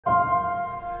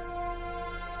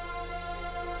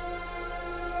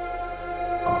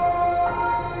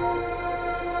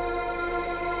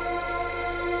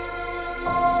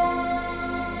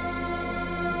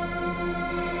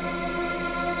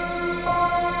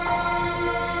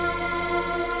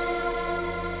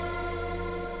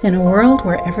In a world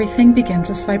where everything begins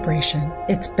as vibration,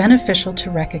 it's beneficial to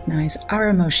recognize our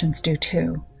emotions do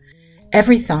too.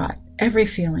 Every thought, every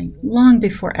feeling, long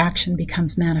before action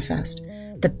becomes manifest,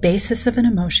 the basis of an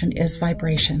emotion is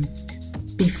vibration.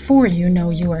 Before you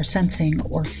know you are sensing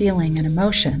or feeling an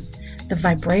emotion, the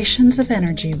vibrations of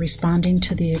energy responding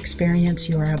to the experience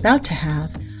you are about to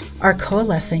have are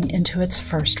coalescing into its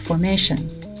first formation,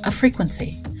 a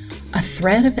frequency. A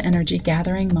thread of energy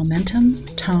gathering momentum,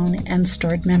 tone, and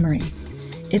stored memory.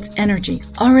 It's energy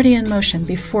already in motion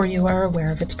before you are aware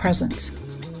of its presence.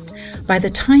 By the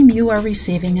time you are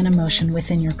receiving an emotion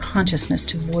within your consciousness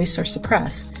to voice or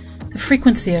suppress, the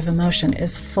frequency of emotion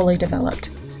is fully developed.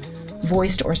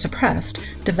 Voiced or suppressed,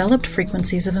 developed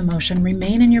frequencies of emotion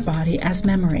remain in your body as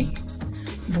memory.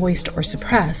 Voiced or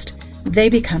suppressed, they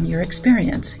become your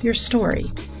experience, your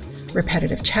story.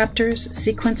 Repetitive chapters,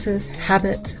 sequences,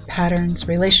 habits, patterns,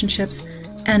 relationships,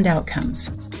 and outcomes.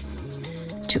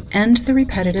 To end the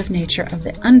repetitive nature of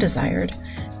the undesired,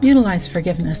 utilize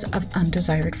forgiveness of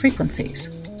undesired frequencies.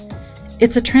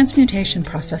 It's a transmutation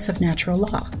process of natural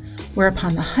law,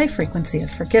 whereupon the high frequency of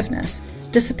forgiveness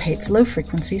dissipates low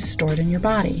frequencies stored in your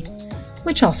body,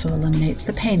 which also eliminates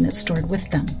the pain that's stored with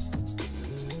them.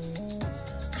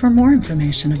 For more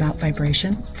information about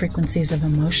vibration, frequencies of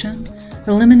emotion,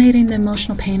 eliminating the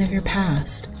emotional pain of your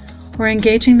past, or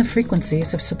engaging the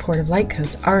frequencies of supportive light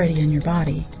codes already in your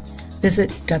body,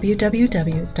 visit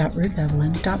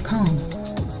www.ruthevelyn.com.